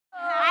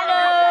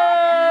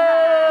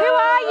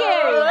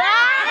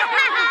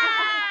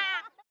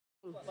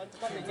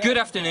Good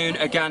afternoon,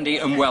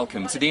 Uganda, and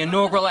welcome to the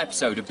inaugural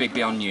episode of Big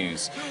Beyond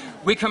News.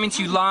 We're coming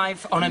to you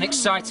live on an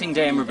exciting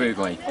day in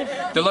Rubugli.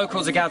 The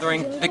locals are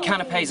gathering, the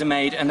canapes are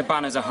made and the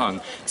banners are hung.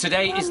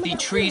 Today is the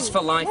Trees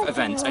for Life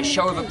event, a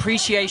show of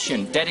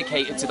appreciation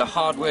dedicated to the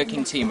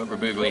hard-working team at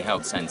Rubugli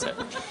Health Centre.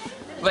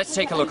 Let's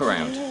take a look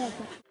around.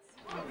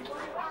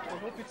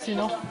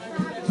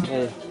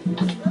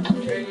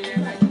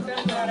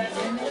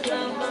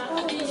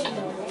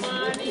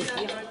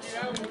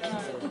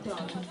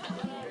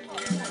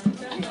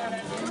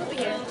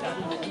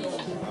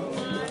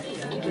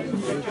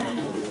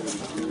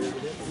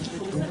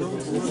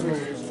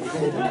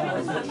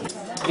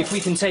 If we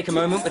can take a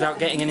moment without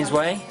getting in his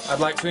way, I'd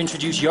like to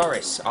introduce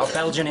Joris, our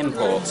Belgian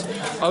import,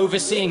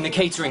 overseeing the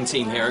catering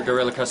team here at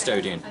Gorilla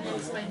Custodian.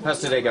 How's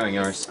today going,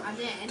 Joris?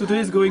 Today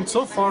is going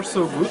so far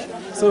so good.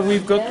 So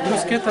we've got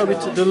bruschetta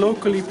with the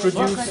locally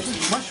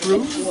produced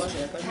mushrooms.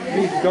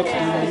 We've got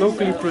the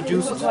locally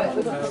produced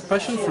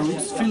passion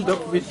fruits filled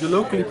up with the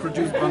locally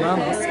produced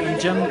bananas and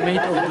jam made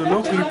of the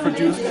locally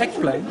produced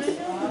eggplant.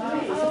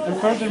 And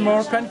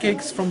furthermore,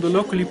 pancakes from the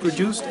locally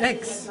produced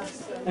eggs.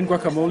 And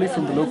guacamole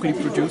from the locally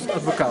produced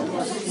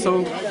avocados.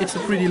 So it's a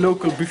pretty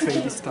local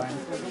buffet this time.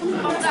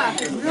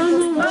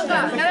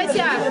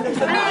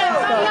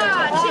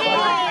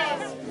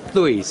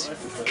 Louise,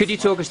 could you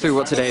talk us through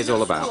what today is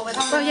all about?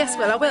 Well, yes,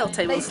 I will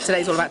tell you what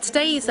today's all about.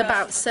 Today is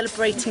about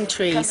celebrating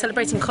trees,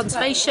 celebrating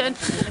conservation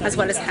as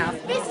well as health.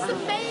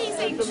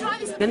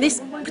 And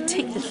this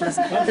particular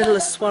little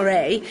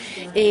soiree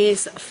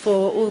is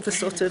for all the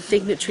sort of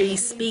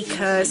dignitaries,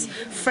 speakers,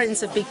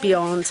 friends of Big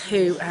Beyond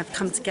who have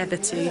come together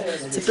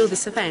to build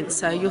this event.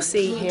 So you'll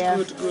see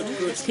here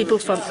people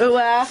from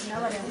UA,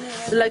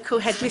 the local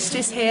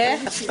headmistress here,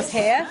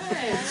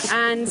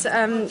 and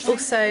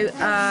also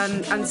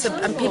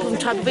and people from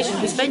Tribal Vision,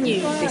 whose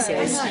venue this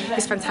is,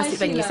 this fantastic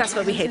venue. So that's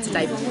why we're here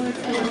today.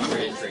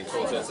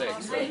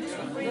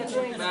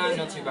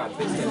 Not too bad.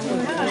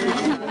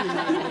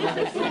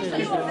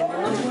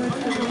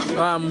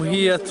 I'm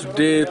here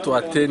today to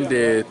attend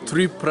the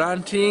tree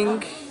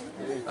planting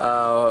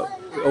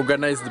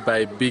organized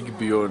by Big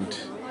Beyond.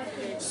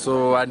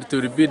 So, and it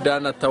will be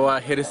done at our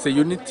health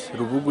unit,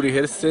 Rubugli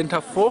Health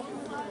Center 4.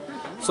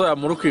 So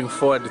I'm looking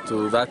forward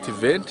to that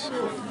event.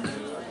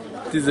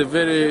 It is a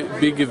very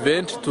big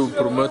event to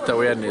promote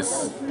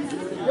awareness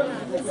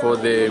for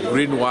the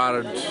green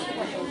world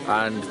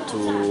and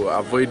to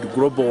avoid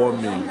global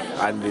warming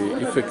and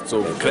the effects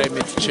of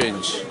climate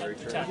change.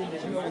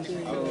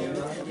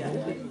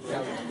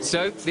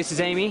 So, this is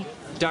Amy,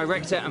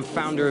 director and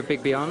founder of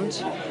Big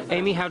Beyond.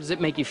 Amy, how does it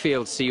make you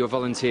feel to see your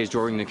volunteers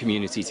drawing the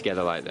community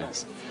together like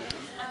this?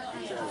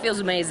 It feels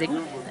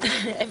amazing.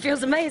 It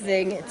feels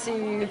amazing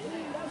to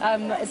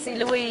see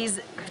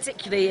Louise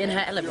particularly in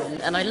her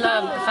element, and I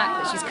love the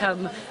fact that she's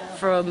come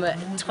from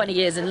 20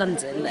 years in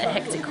London, a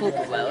hectic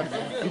corporate world,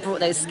 and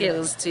brought those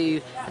skills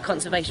to the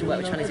conservation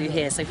work we're trying to do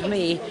here. So for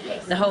me,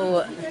 the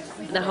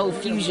whole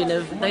fusion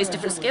of those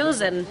different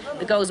skills and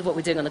the goals of what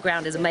we're doing on the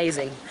ground is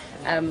amazing.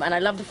 And I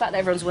love the fact that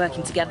everyone's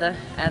working together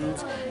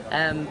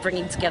and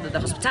bringing together the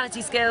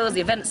hospitality skills,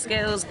 the event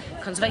skills,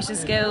 conservation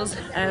skills,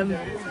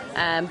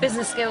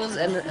 business skills,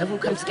 and have all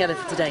come together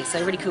for today. So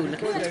really cool,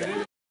 looking forward to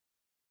it.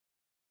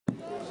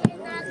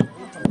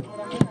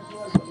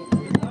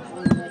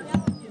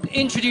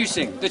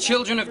 Introducing the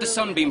children of the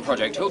Sunbeam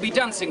Project, who will be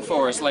dancing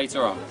for us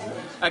later on.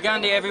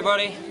 Agandi,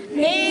 everybody.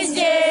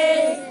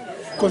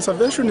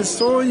 Conservation is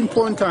so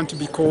important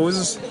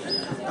because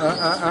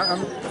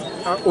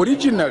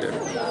originally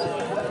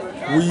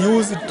we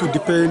used to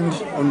depend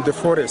on the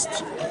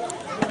forest.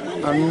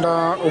 And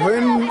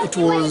when it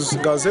was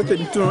gazetted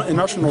into a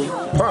national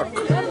park,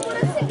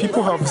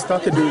 people have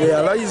started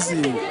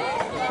realizing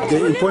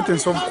the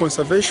importance of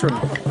conservation,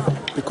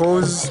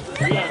 because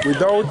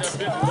without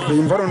the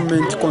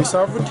environment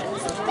conserved,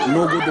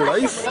 no good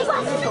life,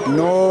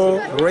 no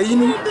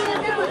rain,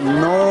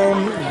 no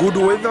good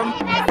weather.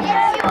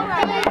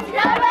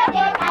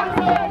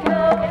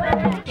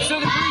 So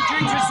the free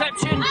drinks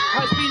reception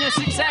has been a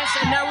success,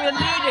 and now we're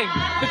leading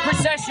the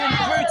procession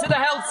through to the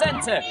health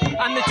centre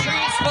and the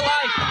Trees for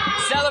Life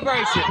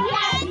celebration.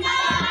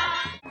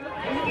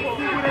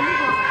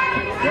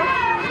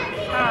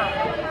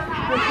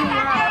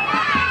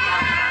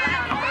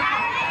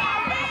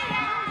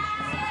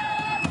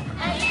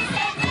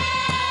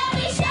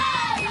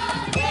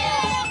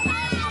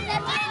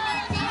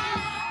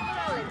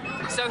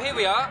 So here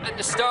we are at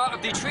the start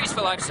of the Trees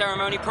for Life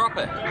ceremony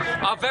proper.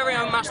 Our very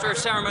own Master of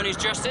Ceremonies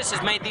Justice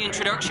has made the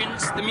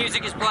introductions, the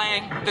music is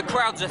playing, the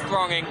crowds are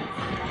thronging.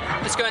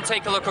 Let's go and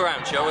take a look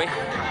around, shall we?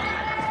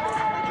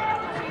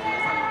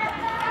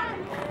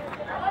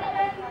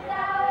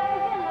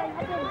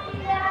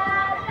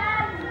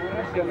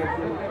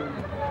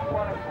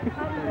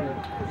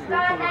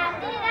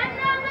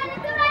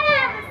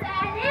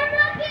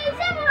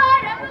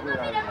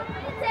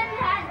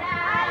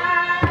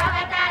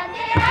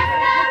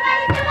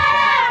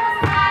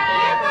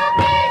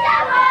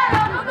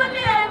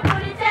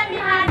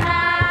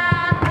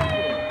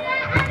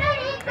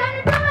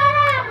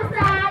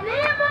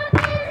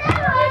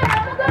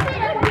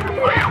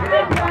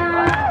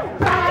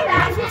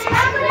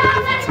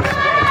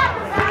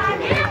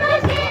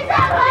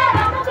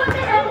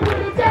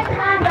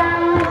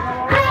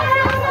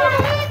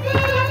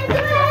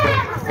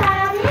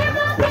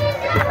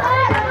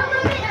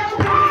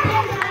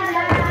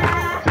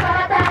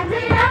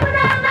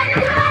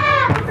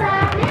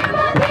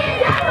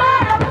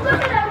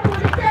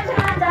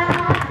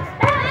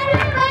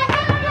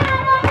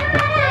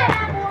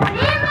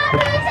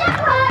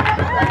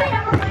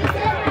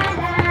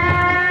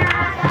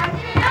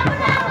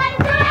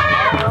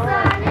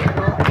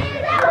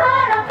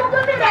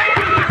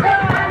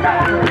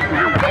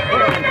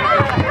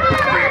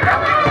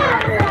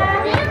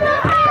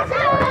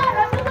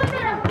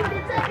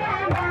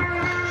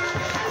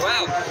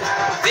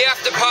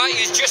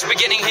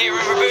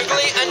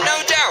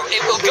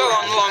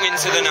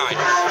 the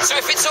night. So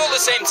if it's all the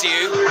same to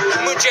you,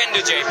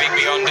 Mujenda J Big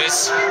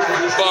Beyonders,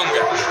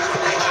 Bonga.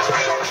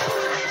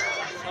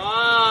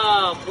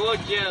 Ah,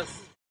 gorgeous.